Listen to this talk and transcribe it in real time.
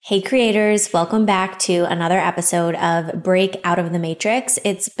Hey creators, welcome back to another episode of Break Out of the Matrix.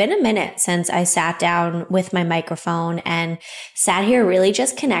 It's been a minute since I sat down with my microphone and sat here really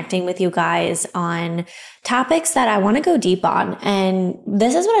just connecting with you guys on topics that I want to go deep on. And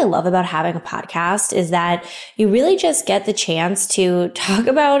this is what I love about having a podcast is that you really just get the chance to talk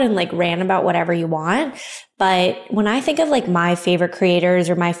about and rant about whatever you want. But when I think of my favorite creators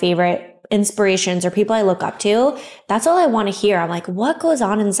or my favorite inspirations or people I look up to, that's all I want to hear. I'm like, what goes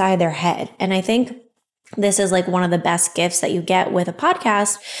on inside their head? And I think this is one of the best gifts that you get with a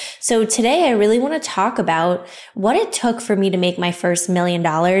podcast. So today I really want to talk about what it took for me to make my first $1 million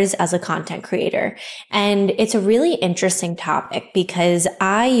as a content creator. And it's a really interesting topic because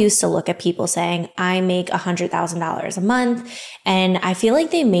I used to look at people saying, I make $100,000 a month. And I feel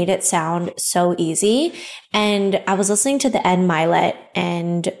like they made it sound so easy. And I was listening to the Ed Mylett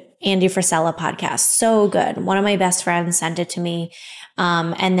and Andy Frisella podcast. So good. One of my best friends sent it to me.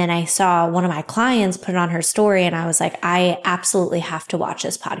 And then I saw one of my clients put it on her story and I was like, I absolutely have to watch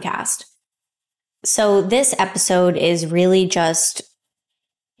this podcast. So this episode is really just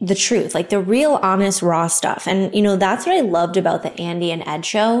the truth, the real honest, raw stuff. And, that's what I loved about the Andy and Ed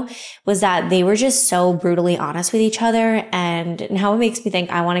show was that they were just so brutally honest with each other. And how it makes me think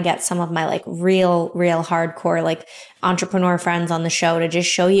I want to get some of my real hardcore, entrepreneur friends on the show to just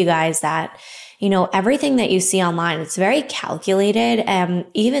show you guys that, everything that you see online, it's very calculated. And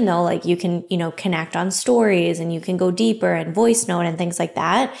even though you can, connect on stories and you can go deeper and voice note and things like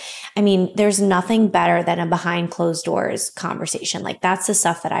that. I mean, there's nothing better than a behind closed doors conversation. That's the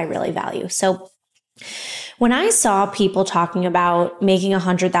stuff that I really value. So when I saw people talking about making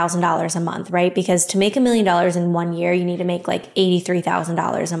 $100,000 a month, right? Because to make $1 million in 1 year, you need to make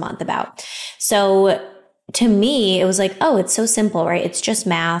 $83,000 a month about. So to me, it was oh, it's so simple, right? It's just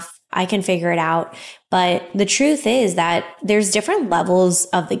math. I can figure it out. But the truth is that there's different levels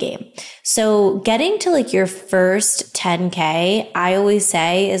of the game. So getting to your first 10K, I always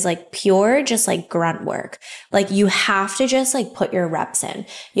say is pure, just grunt work. You have to just put your reps in.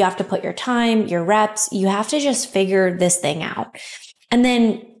 You have to put your time, your reps. You have to just figure this thing out. And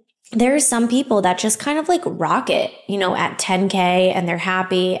then there are some people that just kind of rock it, at 10K and they're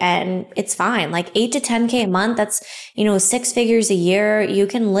happy and it's fine. 8 to 10K a month, that's, 6 figures a year. You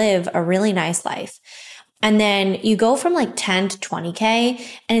can live a really nice life. And then you go from 10 to 20K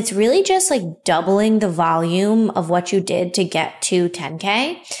and it's really just doubling the volume of what you did to get to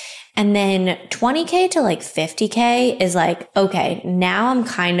 10K. And then 20K to 50K is okay, now I'm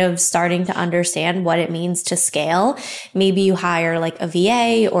kind of starting to understand what it means to scale. Maybe you hire a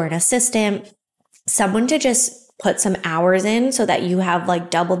VA or an assistant, someone to just put some hours in so that you have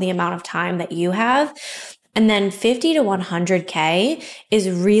double the amount of time that you have. And then 50 to 100K is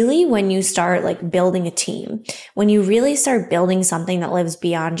really when you start building a team, when you really start building something that lives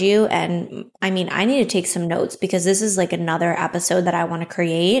beyond you. And I mean, I need to take some notes because this is another episode that I want to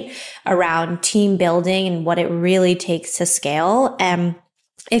create around team building and what it really takes to scale. And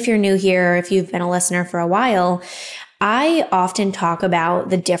if you're new here, or if you've been a listener for a while, I often talk about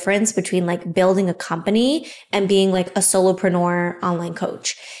the difference between building a company and being a solopreneur online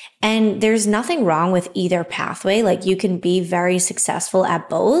coach. And there's nothing wrong with either pathway. You can be very successful at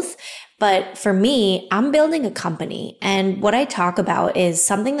both. But for me, I'm building a company. And what I talk about is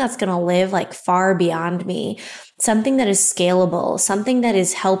something that's going to live far beyond me, something that is scalable, something that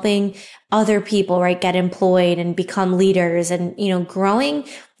is helping other people, right, get employed and become leaders and, growing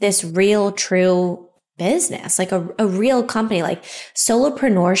this real, true business, a real company,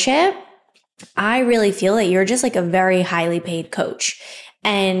 solopreneurship. I really feel that you're just a very highly paid coach.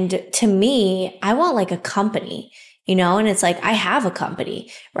 And to me, I want a company, and it's I have a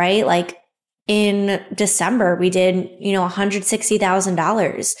company, right? In December, we did,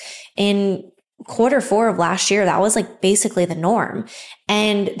 $160,000 in Q4 of last year. That was basically the norm.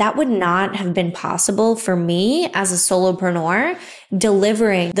 And that would not have been possible for me as a solopreneur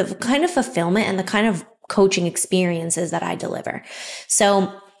delivering the kind of fulfillment and the kind of coaching experiences that I deliver.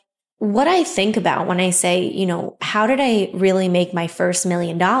 So what I think about when I say, how did I really make my first $1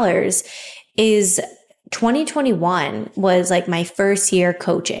 million is 2021 was my first year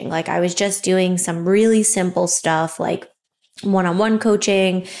coaching. I was just doing some really simple stuff one-on-one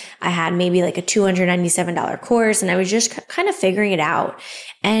coaching. I had maybe a $297 course and I was just kind of figuring it out.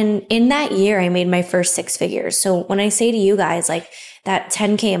 And in that year, I made my first 6 figures. So when I say to you guys, that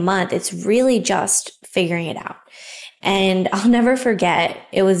 10K a month, it's really just figuring it out. And I'll never forget,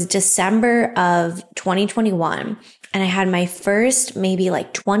 it was December of 2021 and I had my first maybe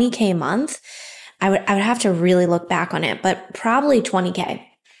 20K a month. I would have to really look back on it, but probably 20K.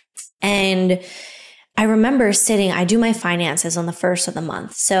 And I remember I do my finances on the first of the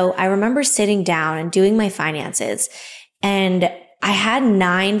month. So I remember sitting down and doing my finances, and I had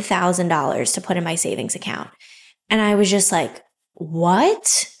 $9,000 to put in my savings account. And I was just like,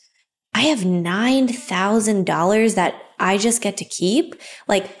 what? I have $9,000 that I just get to keep?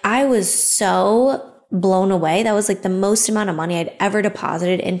 Like, I was so blown away. That was like the most amount of money I'd ever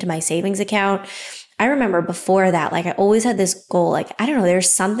deposited into my savings account. I remember before that, like I always had this goal, like, I don't know,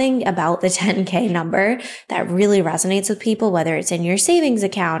 there's something about the 10K number that really resonates with people, whether it's in your savings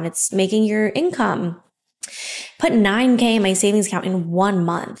account, it's making your income. Put 9K in my savings account in 1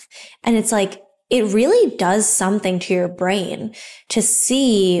 month. And it's like, it really does something to your brain to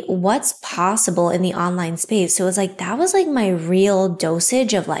see what's possible in the online space. So it's like, that was like my real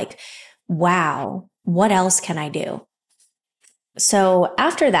dosage of like, wow, what else can I do? So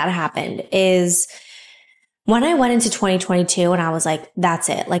after that happened is when I went into 2022 and I was like, that's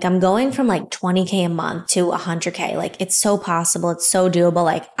it. Like, I'm going from like 20K a month to 100K. Like, it's so possible. It's so doable.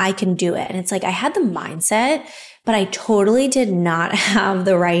 Like, I can do it. And it's like, I had the mindset, but I totally did not have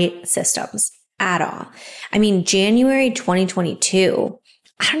the right systems at all. I mean, January 2022,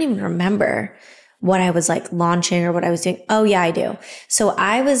 I don't even remember what I was like launching or what I was doing. Oh yeah, I do. So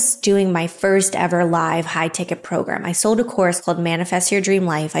I was doing my first ever live high ticket program. I sold a course called Manifest Your Dream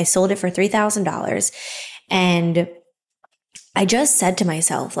Life. I sold it for $3,000. And I just said to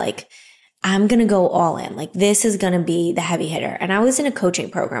myself, like, I'm going to go all in. Like, this is going to be the heavy hitter. And I was in a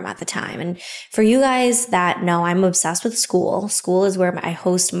coaching program at the time. And for you guys that know, I'm obsessed with Skool. Skool is where I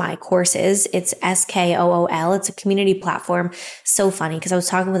host my courses. It's Skool. It's a community platform. So funny because I was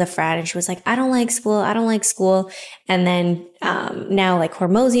talking with a friend and she was like, I don't like Skool. I don't like Skool. And then now like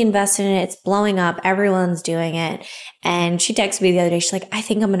Hormozi invested in it. It's blowing up. Everyone's doing it. And she texted me the other day. She's like, I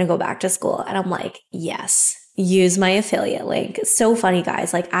think I'm going to go back to Skool. And I'm like, yes, use my affiliate link. So funny,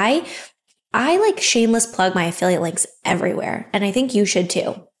 guys. Like I like shameless plug my affiliate links everywhere. And I think you should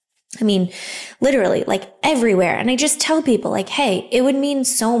too. I mean, literally like everywhere. And I just tell people like, hey, it would mean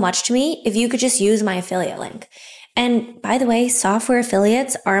so much to me if you could just use my affiliate link. And by the way, software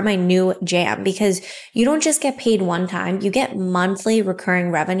affiliates are my new jam because you don't just get paid one time, you get monthly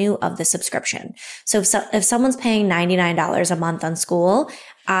recurring revenue of the subscription. So if someone's paying $99 a month on Skool,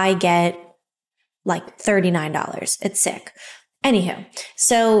 I get like $39. It's sick. Anywho,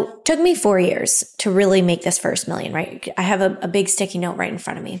 so took me 4 years to really make this first million, right? I have a big sticky note right in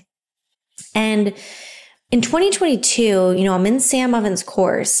front of me. And in 2022, I'm in Sam Ovens'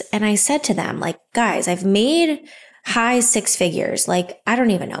 course and I said to them, like, guys, I've made high six figures. Like, I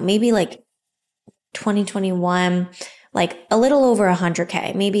don't even know, maybe like 2021, like a little over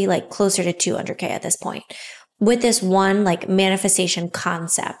 100K, maybe like closer to 200K at this point. With this one like manifestation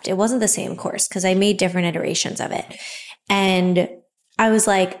concept. It wasn't the same course because I made different iterations of it. And I was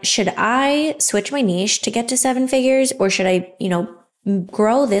like, should I switch my niche to get to seven figures or should I,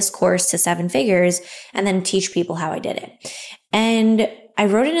 grow this course to seven figures and then teach people how I did it? And I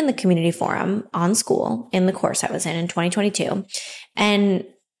wrote it in the community forum on Skool in the course I was in 2022. And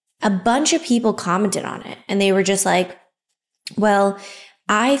a bunch of people commented on it and they were just like, well,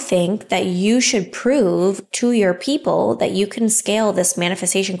 I think that you should prove to your people that you can scale this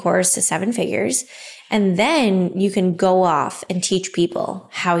manifestation course to seven figures. And then you can go off and teach people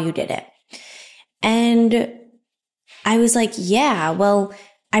how you did it. And I was like, yeah, well,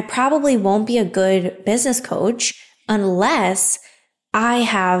 I probably won't be a good business coach unless I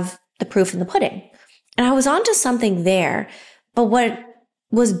have the proof in the pudding. And I was onto something there. But what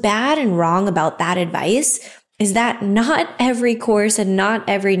was bad and wrong about that advice is that not every course and not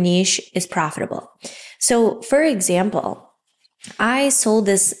every niche is profitable. So for example, I sold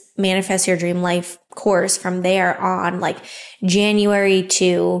this Manifest Your Dream Life course from there on like January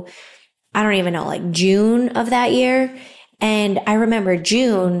to, I don't even know, like June of that year. And I remember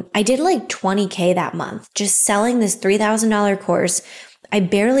June, I did like 20K that month, just selling this $3,000 course. I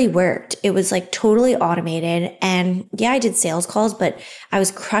barely worked. It was like totally automated. And yeah, I did sales calls, but I was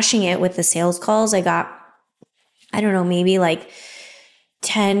crushing it with the sales calls. I got, I don't know, maybe like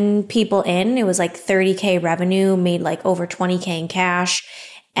 10 people in. It was like 30K revenue, made like over 20K in cash.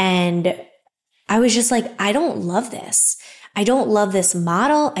 And I was just like, I don't love this. I don't love this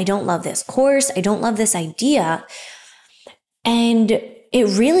model. I don't love this course. I don't love this idea. And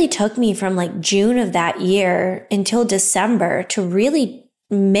it really took me from like June of that year until December to really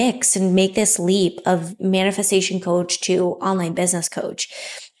mix and make this leap of manifestation coach to online business coach.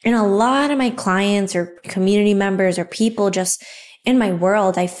 And a lot of my clients or community members or people just in my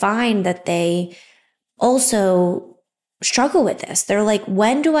world, I find that they also struggle with this. They're like,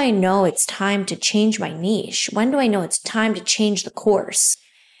 when do I know it's time to change my niche? When do I know it's time to change the course?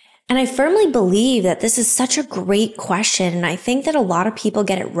 And I firmly believe that this is such a great question. And I think that a lot of people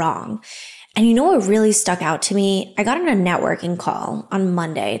get it wrong. And you know what really stuck out to me? I got on a networking call on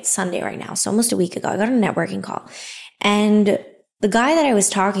Monday. It's Sunday right now. So almost a week ago, I got on a networking call. And the guy that I was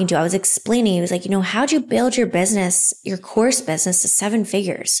talking to, I was explaining, he was like, how'd you build your business, your course business to 7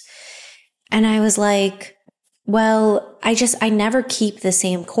 figures? And I was like, well, I never keep the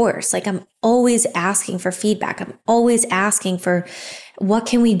same course. Like I'm always asking for feedback. I'm always asking for what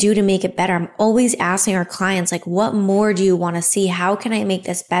can we do to make it better? I'm always asking our clients, like, what more do you want to see? How can I make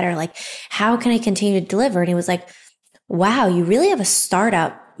this better? Like, how can I continue to deliver? And he was like, wow, you really have a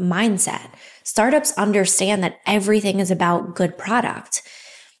startup mindset. Startups understand that everything is about good product.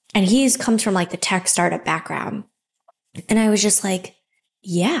 And he comes from like the tech startup background. And I was just like,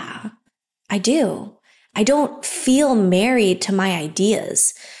 yeah, I do. I don't feel married to my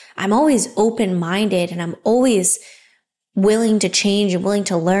ideas. I'm always open-minded and I'm always willing to change and willing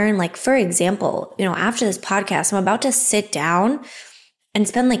to learn. Like, for example, after this podcast, I'm about to sit down and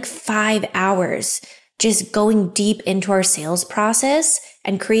spend like 5 hours just going deep into our sales process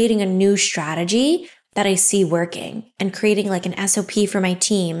and creating a new strategy that I see working and creating like an SOP for my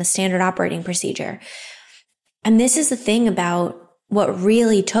team, a standard operating procedure. And this is the thing about what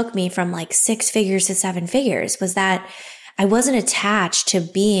really took me from like 6 figures to 7 figures was that I wasn't attached to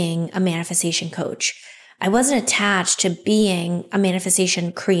being a manifestation coach. I wasn't attached to being a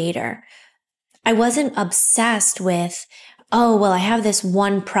manifestation creator. I wasn't obsessed with, oh, well, I have this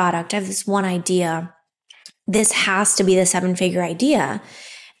one product. I have this one idea. This has to be the 7-figure idea.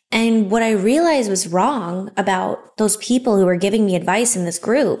 And what I realized was wrong about those people who were giving me advice in this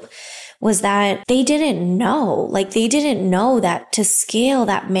group was that they didn't know that to scale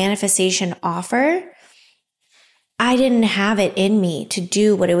that manifestation offer, I didn't have it in me to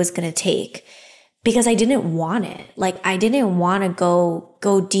do what it was going to take because I didn't want it. Like I didn't want to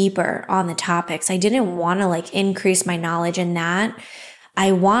go deeper on the topics. I didn't want to like increase my knowledge in that.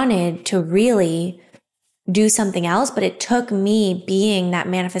 I wanted to really do something else, but it took me being that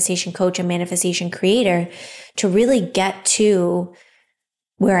manifestation coach and manifestation creator to really get to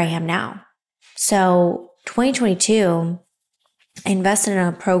where I am now. So 2022, I invested in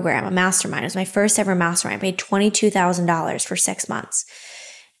a program, a mastermind. It was my first ever mastermind. I paid $22,000 for 6 months.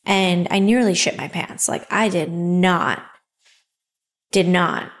 And I nearly shit my pants. Like I did not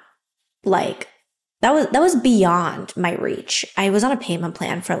like, that was beyond my reach. I was on a payment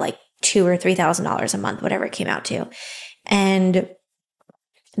plan for like $2,000 or $3,000 a month, whatever it came out to. And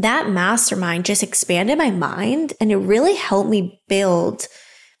that mastermind just expanded my mind and it really helped me build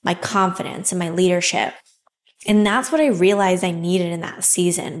my confidence and my leadership. And that's what I realized I needed in that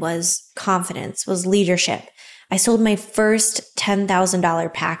season was confidence, was leadership. I sold my first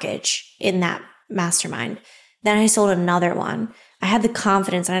 $10,000 package in that mastermind. Then I sold another one. I had the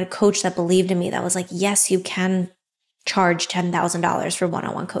confidence. I had a coach that believed in me that was like, yes, you can charge $10,000 for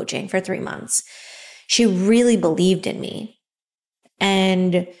one-on-one coaching for 3 months. She really believed in me.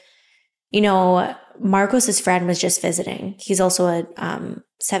 And, Marcos's friend was just visiting. He's also a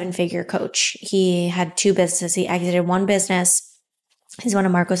 7-figure coach. He had 2 businesses. He exited one business. He's one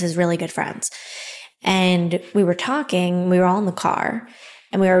of Marcos's really good friends. And we were talking, we were all in the car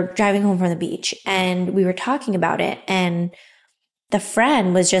and we were driving home from the beach and we were talking about it. And the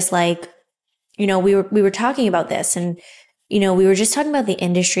friend was just like, we were talking about this and, we were just talking about the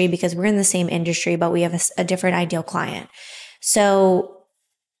industry because we're in the same industry, but we have a different ideal client. So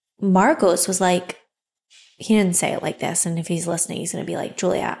Marcos was like, he didn't say it like this. And if he's listening, he's going to be like,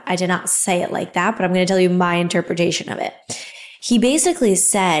 Julia, I did not say it like that, but I'm going to tell you my interpretation of it. He basically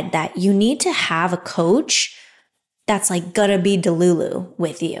said that you need to have a coach that's like going to be Delulu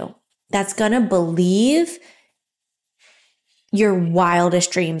with you, that's going to believe your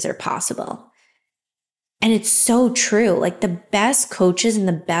wildest dreams are possible. And it's so true. Like the best coaches and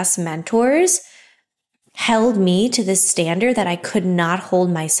the best mentors held me to this standard that I could not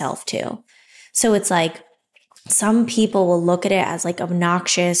hold myself to. So it's like, some people will look at it as like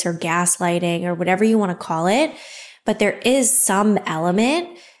obnoxious or gaslighting or whatever you want to call it. But there is some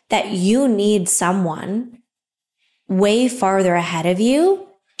element that you need someone way farther ahead of you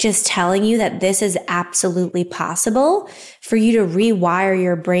just telling you that this is absolutely possible for you to rewire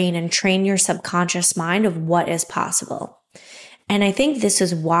your brain and train your subconscious mind of what is possible. And I think this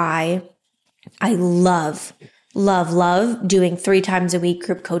is why I love doing 3 times a week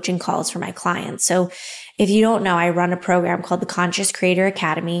group coaching calls for my clients. So if you don't know, I run a program called the Conscious Creator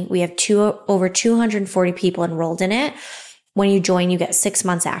Academy. We have over 240 people enrolled in it. When you join, you get 6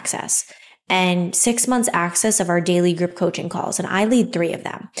 months access and 6 months access of our daily group coaching calls. And I lead 3 of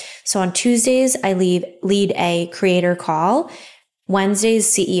them. So on Tuesdays, I lead a creator call. Wednesday's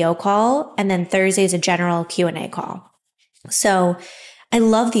CEO call, and then Thursday's a general Q&A call. So I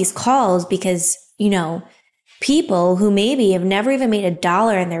love these calls because, people who maybe have never even made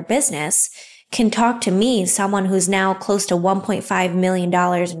 $1 in their business can talk to me, someone who's now close to $1.5 million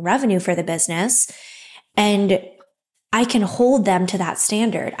in revenue for the business, and I can hold them to that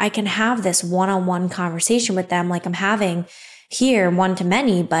standard. I can have this one-on-one conversation with them like I'm having here, one to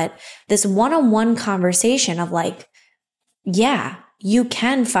many, but this one-on-one conversation of like, yeah, you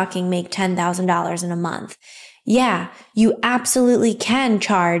can fucking make $10,000 in a month. Yeah, you absolutely can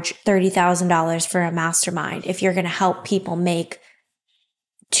charge $30,000 for a mastermind if you're going to help people make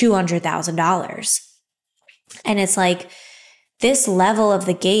 $200,000. And it's like this level of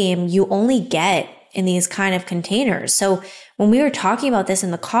the game you only get in these kind of containers. So when we were talking about this in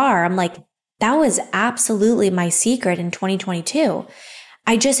the car, I'm like, that was absolutely my secret in 2022.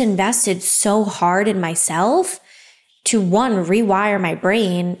 I just invested so hard in myself to, one, rewire my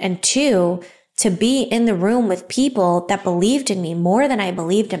brain, and two, to be in the room with people that believed in me more than I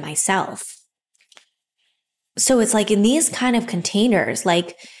believed in myself. So it's like in these kind of containers,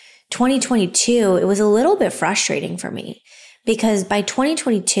 like 2022, it was a little bit frustrating for me because by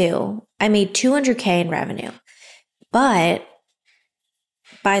 2022, I made $200K in revenue. But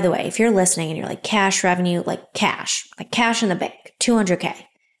by the way, if you're listening and you're like cash revenue, like cash in the bank, $200K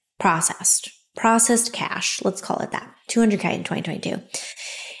processed cash, let's call it that, $200K in 2022.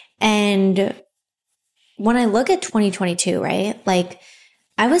 And when I look at 2022, right, like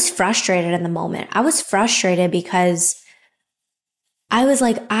I was frustrated in the moment. I was frustrated because I was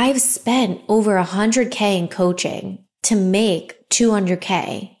like, I've spent over $100K in coaching to make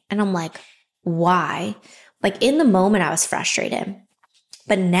 $200K. And I'm like, why? Like in the moment, I was frustrated.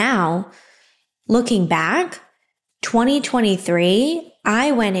 But now looking back, 2023,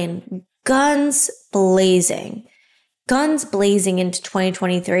 I went in guns blazing into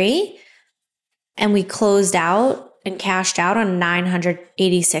 2023. And we closed out and cashed out on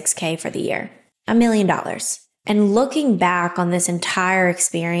 $986K for the year, $1 million. And looking back on this entire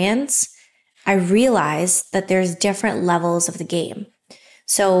experience, I realized that there's different levels of the game.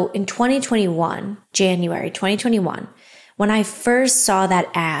 So in 2021, January 2021, when I first saw that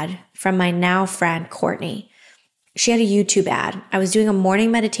ad from my now friend, Courtney, she had a YouTube ad. I was doing a morning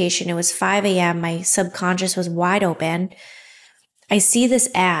meditation. It was 5 a.m. My subconscious was wide open. I see this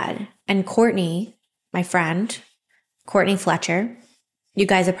ad, and Courtney, my friend, Courtney Fletcher, you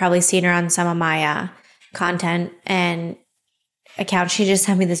guys have probably seen her on some of my content and accounts. She just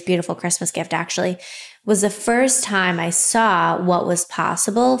sent me this beautiful Christmas gift, actually. Was the first time I saw what was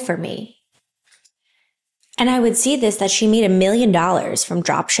possible for me. And I would see this, that she made $1 million from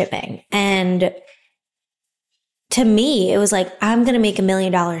drop shipping. And to me, it was like, I'm going to make $1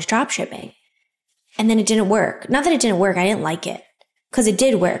 million drop shipping. And then it didn't work. Not that it didn't work. I didn't like it. Because it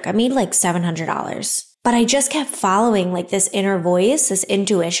did work. I made like $700. But I just kept following like this inner voice, this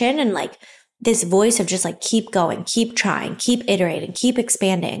intuition, and like this voice of just like, keep going, keep trying, keep iterating, keep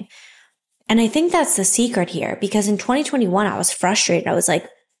expanding. And I think that's the secret here, because in 2021, I was frustrated. I was like,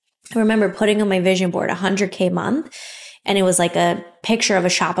 I remember putting on my vision board $100K month, and it was like a picture of a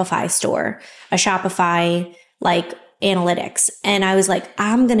Shopify store, a Shopify like analytics. And I was like,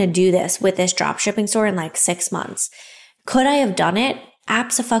 I'm going to do this with this drop shipping store in like 6 months. Could I have done it?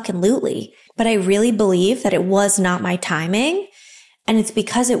 Abso-fucking-lutely. But I really believe that it was not my timing. And it's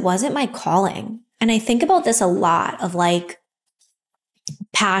because it wasn't my calling. And I think about this a lot of like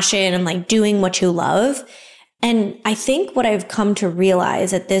passion and like doing what you love. And I think what I've come to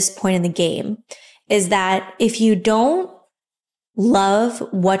realize at this point in the game is that if you don't love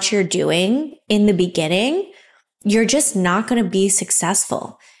what you're doing in the beginning, you're just not going to be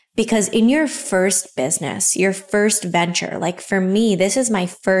successful. Because in your first business, your first venture, like for me, this is my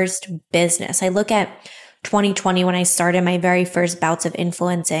first business. I look at 2020 when I started my very first bouts of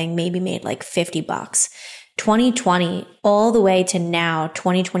influencing, maybe made like $50. 2020 all the way to now,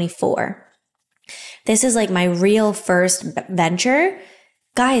 2024. This is like my real first venture.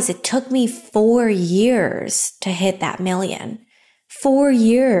 Guys, it took me 4 years to hit that million. 4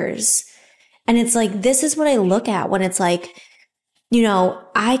 years. And it's like, this is what I look at when it's like, you know,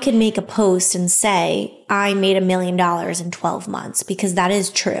 I could make a post and say I made $1 million in 12 months because that is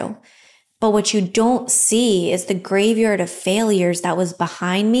true. But what you don't see is the graveyard of failures that was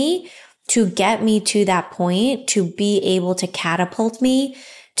behind me to get me to that point, to be able to catapult me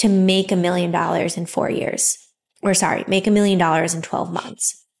to make $1 million in 4 years. Or sorry, make $1 million in 12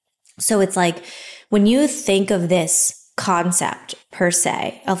 months. So it's like when you think of this concept per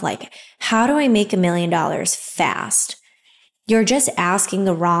se of like, how do I make $1 million fast? you're just asking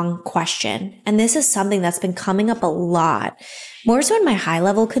the wrong question. And this is something that's been coming up a lot, more so in my high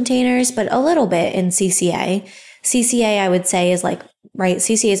level containers, but a little bit in CCA. CCA, I would say, is like, right,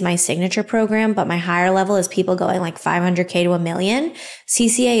 CCA is my signature program, but my higher level is people going like 500K to $1 million.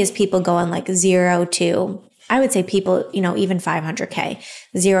 CCA is people going like 0 to, I would say people, even 500K,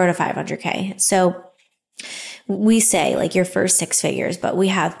 0 to 500K. So we say like your first 6 figures, but we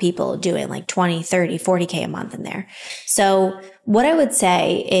have people doing like 20, 30, 40K a month in there. So what I would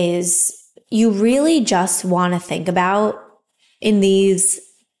say is you really just want to think about in this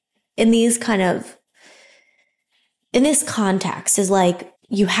context is like,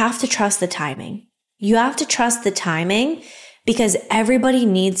 you have to trust the timing. You have to trust the timing because everybody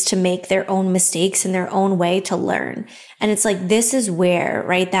needs to make their own mistakes in their own way to learn. And it's like, this is where,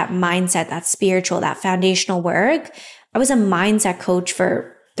 right, that mindset, that spiritual, that foundational work. I was a mindset coach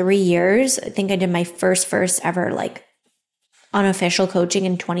for 3 years. I think I did my first ever like unofficial coaching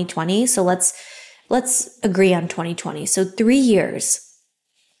in 2020. So let's agree on 2020. So 3 years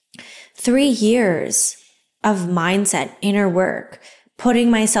of mindset, inner work,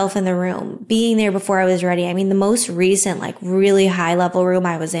 putting myself in the room, being there before I was ready. I mean, the most recent, like really high level room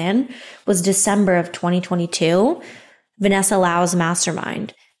I was in was December of 2022, Vanessa Lau's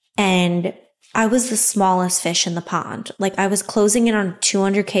mastermind. And I was the smallest fish in the pond. Like I was closing in on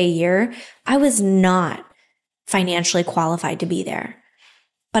 200K a year. I was not financially qualified to be there,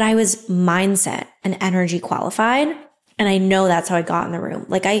 but I was mindset and energy qualified. And I know that's how I got in the room.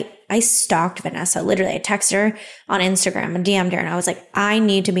 Like I stalked Vanessa. Literally, I texted her on Instagram and DM'd her. And I was like, I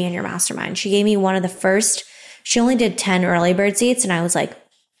need to be in your mastermind. She gave me one of the first, she only did 10 early bird seats. And I was like,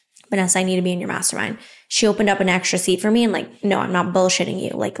 Vanessa, I need to be in your mastermind. She opened up an extra seat for me and like, no, I'm not bullshitting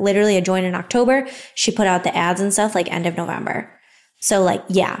you. Like literally I joined in October. She put out the ads and stuff like end of November. So like,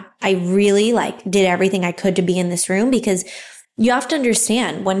 yeah, I really like did everything I could to be in this room because you have to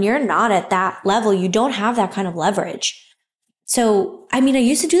understand when you're not at that level, you don't have that kind of leverage. So, I mean, I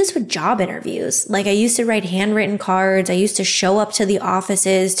used to do this with job interviews. Like I used to write handwritten cards. I used to show up to the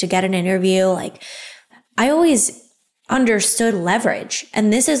offices to get an interview. Like I always understood leverage.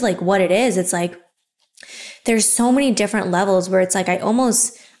 And this is like what it is. It's like, there's so many different levels where it's like, I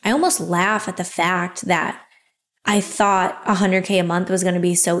almost laugh at the fact that I thought 100K a month was going to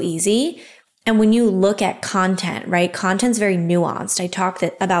be so easy. And when you look at content, right? Content's very nuanced. I talked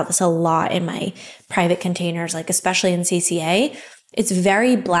about this a lot in my private containers, like especially in CCA. It's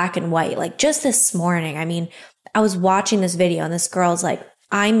very black and white. Like just this morning, I mean, I was watching this video and this girl's like,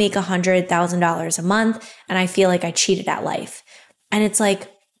 I make $100,000 a month and I feel like I cheated at life. And it's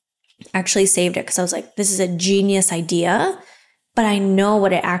like, actually saved it because I was like, this is a genius idea, but I know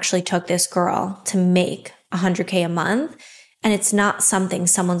what it actually took this girl to make 100K a month. And it's not something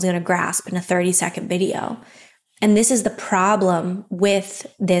someone's going to grasp in a 30-second video. And this is the problem with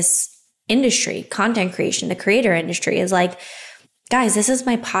this industry, content creation, the creator industry is like, guys, this is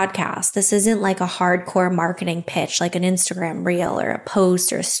my podcast. This isn't like a hardcore marketing pitch, like an Instagram reel or a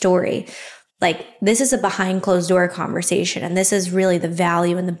post or a story. Like this is a behind closed door conversation. And this is really the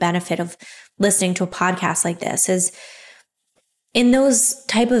value and the benefit of listening to a podcast like this is in those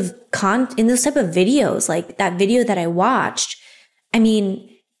type of videos, like that video that I watched. I mean,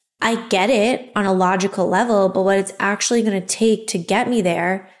 I get it on a logical level, but what it's actually going to take to get me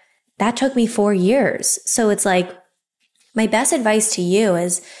there, that took me 4 years. So it's like, my best advice to you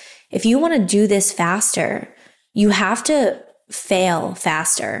is if you want to do this faster, you have to fail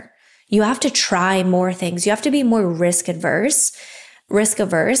faster. You have to try more things. You have to be more risk averse.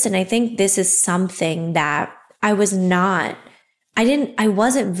 And I think this is something that I wasn't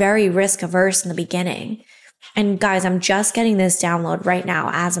very risk averse in the beginning. And guys, I'm just getting this download right now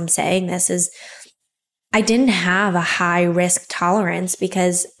as I'm saying this is I didn't have a high risk tolerance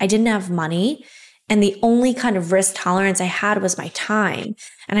because I didn't have money. And the only kind of risk tolerance I had was my time.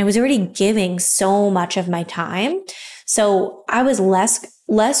 And I was already giving so much of my time. So I was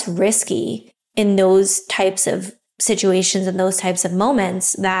less risky in those types of situations and those types of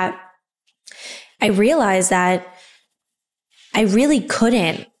moments that I realized that I really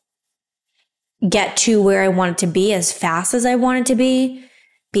couldn't get to where I wanted to be as fast as I wanted to be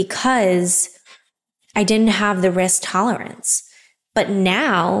because I didn't have the risk tolerance. But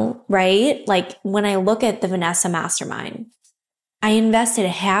now, right, like when I look at the Vanessa Mastermind, I invested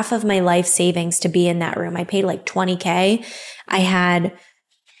half of my life savings to be in that room. I paid like $20K. I had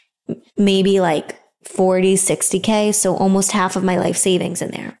maybe like 40, 60K. So almost half of my life savings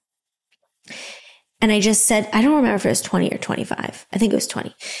in there. And I just said, I don't remember if it was 20 or 25. I think it was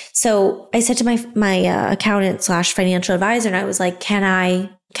 20. So I said to my accountant / financial advisor, and I was like, can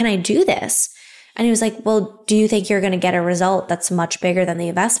I do this? And he was like, well, do you think you're going to get a result that's much bigger than the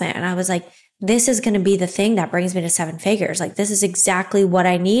investment? And I was like, this is going to be the thing that brings me to 7 figures. Like, this is exactly what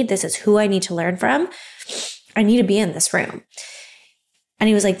I need. This is who I need to learn from. I need to be in this room. And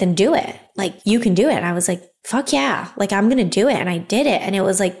he was like, then do it. Like, you can do it. And I was like, fuck yeah. Like, I'm going to do it. And I did it. And it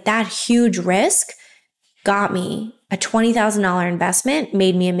was like that huge risk got me a $20,000 investment,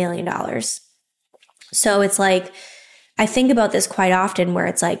 made me $1 million. So it's like, I think about this quite often where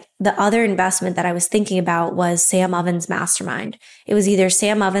it's like the other investment that I was thinking about was Sam Ovens' mastermind. It was either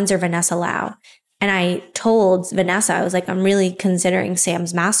Sam Ovens or Vanessa Lau. And I told Vanessa, I was like, I'm really considering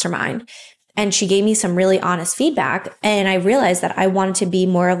Sam's mastermind. And she gave me some really honest feedback. And I realized that I wanted to be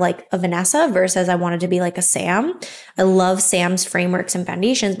more of like a Vanessa versus I wanted to be like a Sam. I love Sam's frameworks and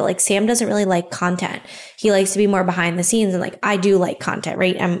foundations, but like Sam doesn't really like content. He likes to be more behind the scenes. And like, I do like content,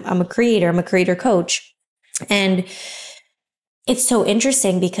 right? I'm a creator. I'm a creator coach. And it's so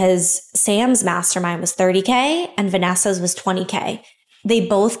interesting because Sam's mastermind was $30K and Vanessa's was $20K. They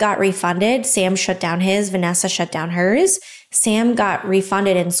both got refunded. Sam shut down his, Vanessa shut down hers. Sam got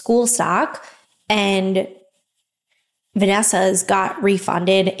refunded in school stock and Vanessa's got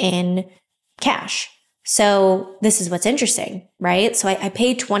refunded in cash. So this is what's interesting, right? So I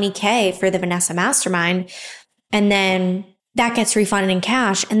paid $20K for the Vanessa mastermind and then that gets refunded in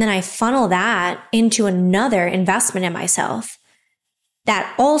cash. And then I funnel that into another investment in myself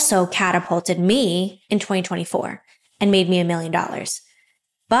that also catapulted me in 2024 and made me $1 million.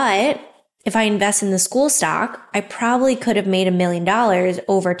 But if I invest in the school stock, I probably could have made $1 million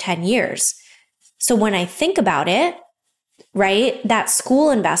over 10 years. So when I think about it, right, that school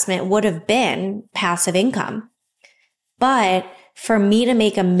investment would have been passive income. But for me to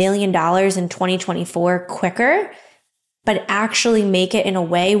make $1 million in 2024 quicker, but actually make it in a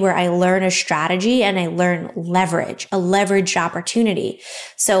way where I learn a strategy and I learn leverage, a leveraged opportunity.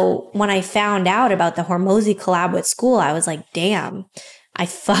 So when I found out about the Hormozi collab with school, I was like, damn, I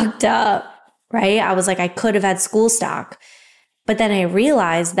fucked up, right? I was like, I could have had school stock. But then I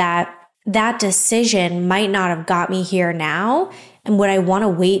realized that that decision might not have got me here now. And would I want to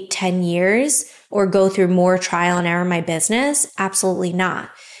wait 10 years or go through more trial and error in my business? Absolutely not.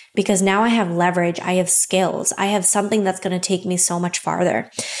 Because now I have leverage, I have skills, I have something that's going to take me so much farther.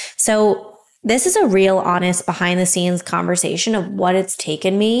 So this is a real honest behind the scenes conversation of what it's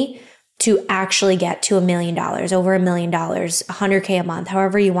taken me to actually get to $1 million, over $1 million, $100K a month,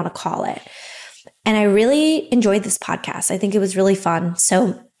 however you want to call it. And I really enjoyed this podcast. I think it was really fun.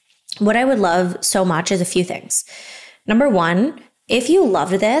 So what I would love so much is a few things. Number one, if you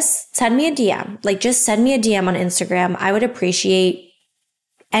loved this, send me a DM. Like, just send me a DM on Instagram. I would appreciate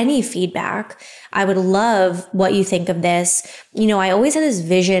any feedback. I would love what you think of this. You know, I always had this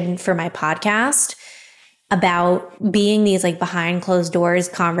vision for my podcast about being these like behind closed doors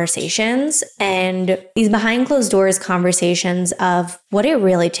conversations, and these behind closed doors conversations of what it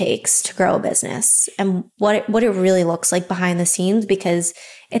really takes to grow a business and what it really looks like behind the scenes, because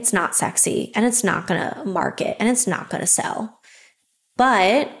it's not sexy and it's not going to market and it's not going to sell,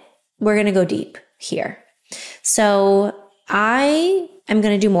 but we're going to go deep here. So I'm going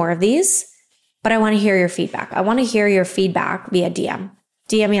to do more of these, but I want to hear your feedback. I want to hear your feedback via DM.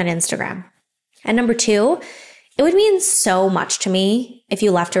 DM me on Instagram. And number two, it would mean so much to me if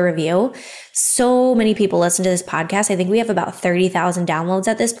you left a review. So many people listen to this podcast. I think we have about 30,000 downloads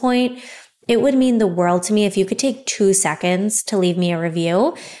at this point. It would mean the world to me if you could take 2 seconds to leave me a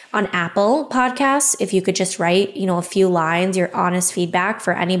review on Apple Podcasts. If you could just write, a few lines, your honest feedback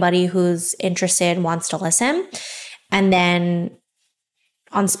for anybody who's interested and wants to listen. And then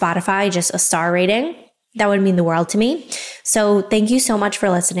on Spotify, just a star rating. That would mean the world to me. So thank you so much for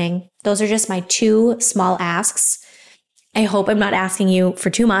listening. Those are just my 2 small asks. I hope I'm not asking you for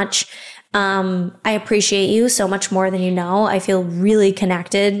too much. I appreciate you so much more than you know. I feel really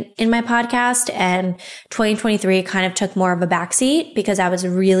connected in my podcast, and 2023 kind of took more of a backseat because I was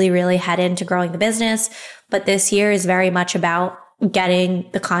really, really headed into growing the business. But this year is very much about getting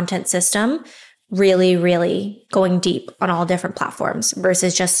the content system really, really going deep on all different platforms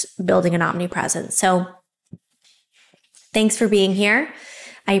versus just building an omnipresence. So thanks for being here.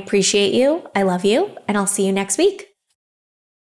 I appreciate you. I love you. And I'll see you next week.